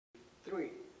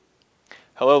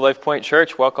Hello, Life Point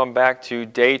Church. Welcome back to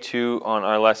day 2 on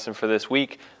our lesson for this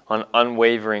week on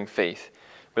unwavering faith.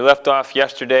 We left off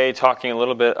yesterday talking a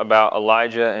little bit about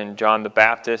Elijah and John the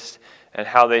Baptist and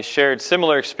how they shared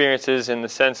similar experiences in the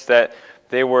sense that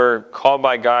they were called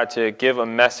by God to give a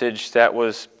message that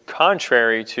was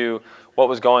contrary to what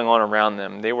was going on around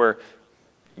them. They were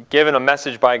given a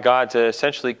message by God to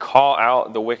essentially call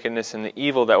out the wickedness and the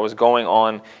evil that was going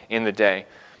on in the day.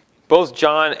 Both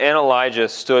John and Elijah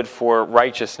stood for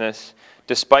righteousness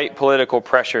despite political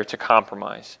pressure to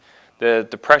compromise.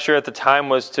 The pressure at the time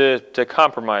was to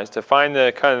compromise, to find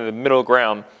the kind of the middle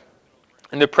ground.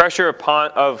 And the pressure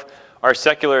of our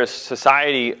secular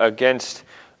society against,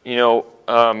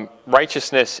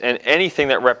 righteousness and anything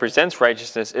that represents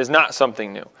righteousness is not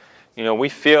something new. We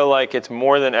feel like it's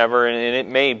more than ever, and it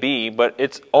may be, but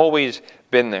it's always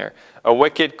been there. A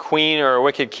wicked queen or a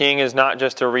wicked king is not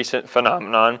just a recent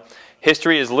phenomenon.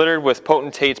 History is littered with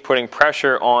potentates putting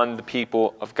pressure on the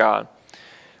people of God.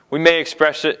 We may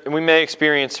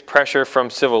experience pressure from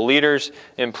civil leaders,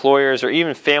 employers, or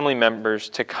even family members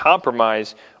to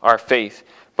compromise our faith,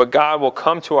 but God will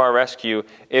come to our rescue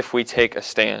if we take a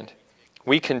stand.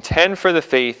 We contend for the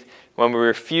faith when we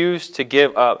refuse to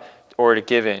give up or to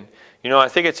give in. I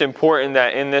think it's important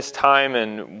that in this time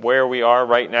and where we are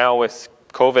right now with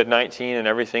COVID-19 and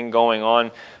everything going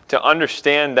on, to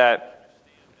understand that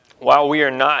while we are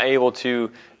not able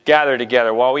to gather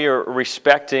together, while we are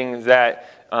respecting that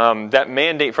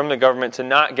mandate from the government to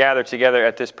not gather together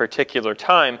at this particular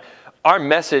time, our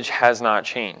message has not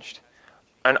changed.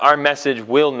 And our message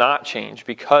will not change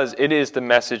because it is the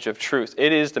message of truth.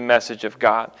 It is the message of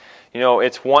God.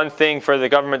 It's one thing for the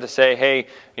government to say, hey,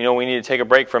 we need to take a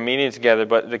break from meeting together,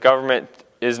 but the government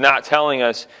is not telling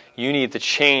us you need to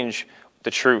change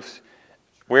the truth.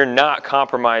 We're not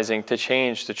compromising to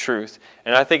change the truth.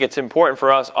 And I think it's important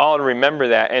for us all to remember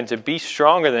that and to be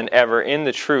stronger than ever in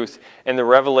the truth and the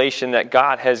revelation that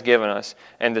God has given us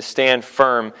and to stand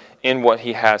firm in what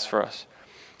He has for us.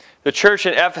 The church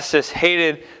in Ephesus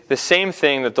hated the same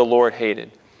thing that the Lord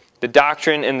hated, the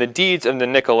doctrine and the deeds of the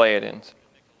Nicolaitans.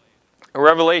 In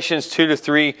Revelations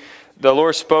 2-3, the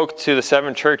Lord spoke to the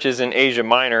 7 churches in Asia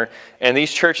Minor, and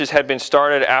these churches had been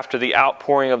started after the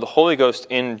outpouring of the Holy Ghost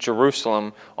in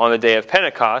Jerusalem on the day of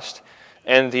Pentecost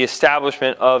and the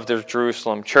establishment of the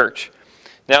Jerusalem church.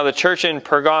 Now, the church in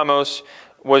Pergamos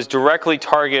was directly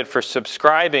targeted for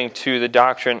subscribing to the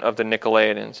doctrine of the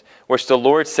Nicolaitans, which the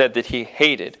Lord said that He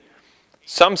hated.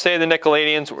 Some say the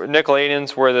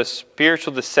Nicolaitans were the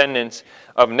spiritual descendants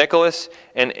of Nicholas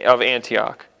and of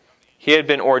Antioch. He had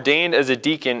been ordained as a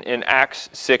deacon in Acts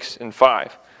 6 and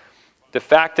 5. The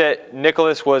fact that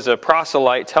Nicholas was a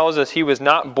proselyte tells us he was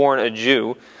not born a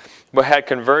Jew, but had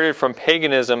converted from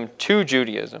paganism to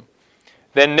Judaism.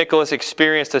 Then Nicholas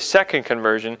experienced a second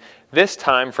conversion, this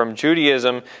time from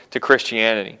Judaism to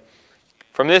Christianity.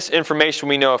 From this information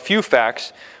we know a few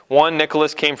facts. One,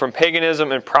 Nicholas came from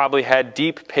paganism and probably had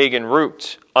deep pagan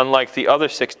roots, unlike the other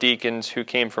 6 deacons who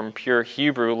came from pure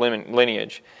Hebrew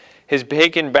lineage. His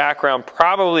pagan background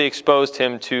probably exposed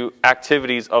him to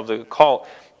activities of the occult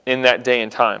in that day and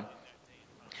time.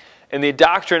 And the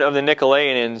doctrine of the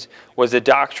Nicolaitans was the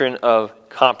doctrine of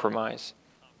compromise.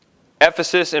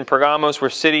 Ephesus and Pergamos were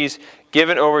cities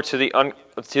given over to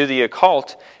the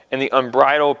occult and the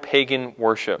unbridled pagan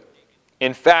worship.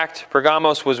 In fact,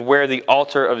 Pergamos was where the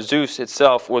altar of Zeus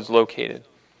itself was located.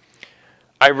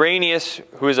 Irenaeus,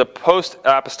 who is a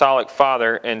post-apostolic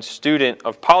father and student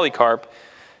of Polycarp,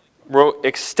 wrote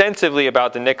extensively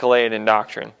about the Nicolaitan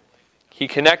doctrine. He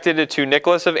connected it to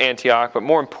Nicholas of Antioch, but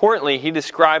more importantly, he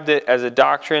described it as a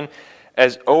doctrine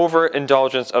as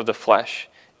overindulgence of the flesh.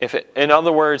 In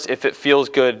other words, if it feels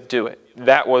good, do it.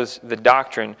 That was the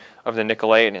doctrine of the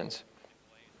Nicolaitans.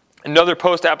 Another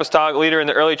post-apostolic leader in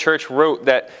the early church wrote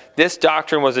that this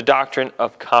doctrine was a doctrine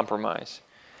of compromise,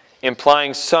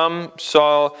 implying some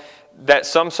saw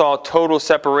total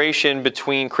separation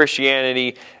between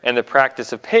Christianity and the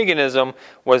practice of paganism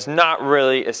was not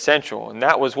really essential, and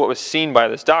that was what was seen by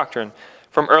this doctrine.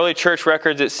 From early church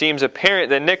records, it seems apparent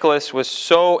that Nicholas was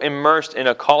so immersed in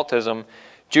occultism,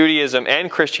 Judaism,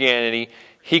 and Christianity,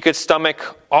 he could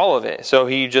stomach all of it, so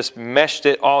he just meshed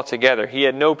it all together. He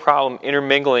had no problem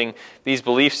intermingling these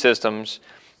belief systems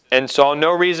and saw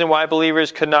no reason why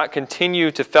believers could not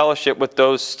continue to fellowship with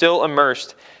those still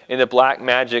immersed in the black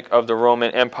magic of the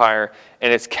Roman Empire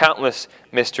and its countless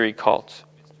mystery cults.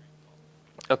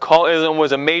 Occultism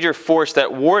was a major force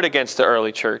that warred against the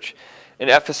early church. In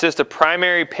Ephesus, the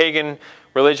primary pagan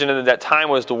religion at that time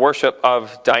was the worship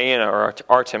of Diana or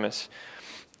Artemis.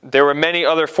 There were many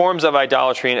other forms of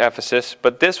idolatry in Ephesus,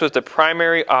 but this was the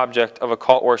primary object of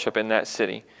occult worship in that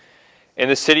city. In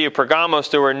the city of Pergamos,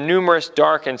 there were numerous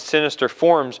dark and sinister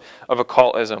forms of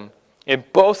occultism. In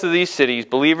both of these cities,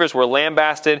 believers were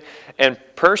lambasted and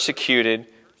persecuted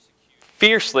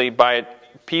fiercely by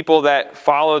people that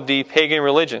followed the pagan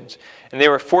religions. And they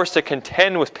were forced to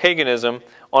contend with paganism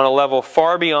on a level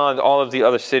far beyond all of the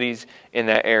other cities in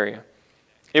that area.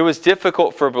 It was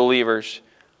difficult for believers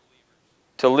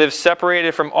to live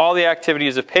separated from all the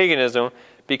activities of paganism,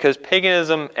 because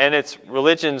paganism and its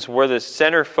religions were the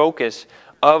center focus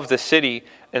of the city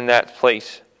in that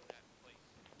place.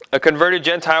 A converted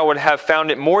Gentile would have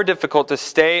found it more difficult to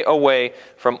stay away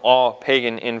from all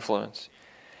pagan influence.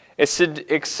 It's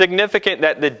significant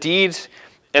that the deeds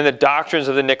and the doctrines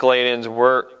of the Nicolaitans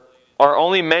are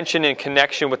only mentioned in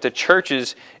connection with the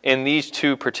churches in these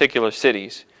two particular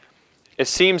cities. It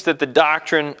seems that the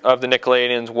doctrine of the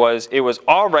Nicolaitans was it was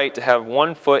all right to have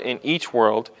one foot in each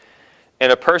world,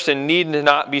 and a person need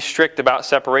not be strict about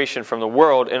separation from the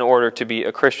world in order to be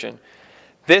a Christian.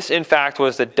 This, in fact,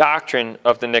 was the doctrine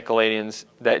of the Nicolaitans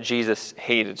that Jesus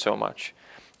hated so much.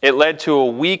 It led to a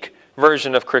weak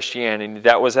version of Christianity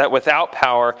that was without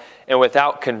power and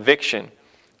without conviction.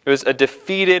 It was a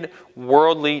defeated,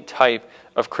 worldly type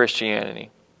of Christianity.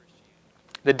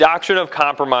 The doctrine of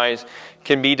compromise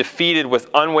can be defeated with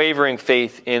unwavering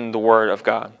faith in the Word of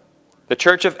God. The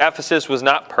church of Ephesus was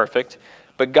not perfect,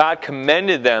 but God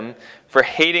commended them for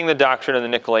hating the doctrine of the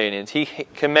Nicolaitans. He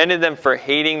commended them for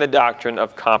hating the doctrine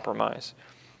of compromise.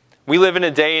 We live in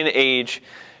a day and age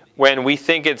when we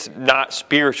think it's not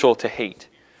spiritual to hate.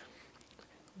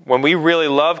 When we really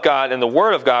love God and the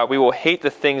Word of God, we will hate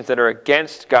the things that are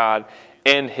against God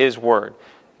and His Word.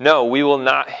 No, we will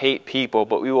not hate people,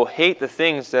 but we will hate the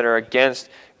things that are against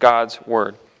God's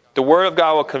Word. The Word of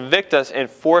God will convict us and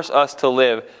force us to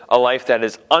live a life that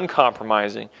is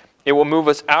uncompromising. It will move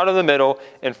us out of the middle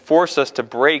and force us to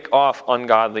break off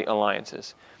ungodly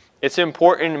alliances. It's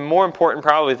important, more important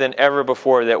probably than ever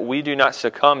before, that we do not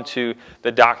succumb to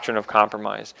the doctrine of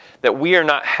compromise. That we are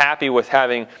not happy with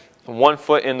having one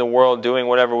foot in the world doing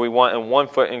whatever we want and one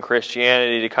foot in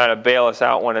Christianity to kind of bail us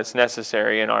out when it's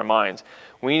necessary in our minds.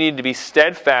 We need to be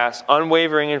steadfast,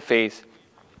 unwavering in faith,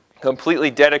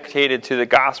 completely dedicated to the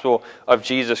gospel of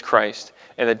Jesus Christ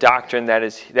and the doctrine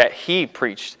that He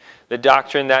preached, the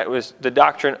doctrine that was the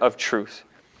doctrine of truth.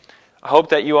 I hope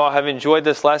that you all have enjoyed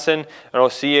this lesson, and I'll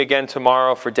see you again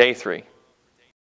tomorrow for day 3.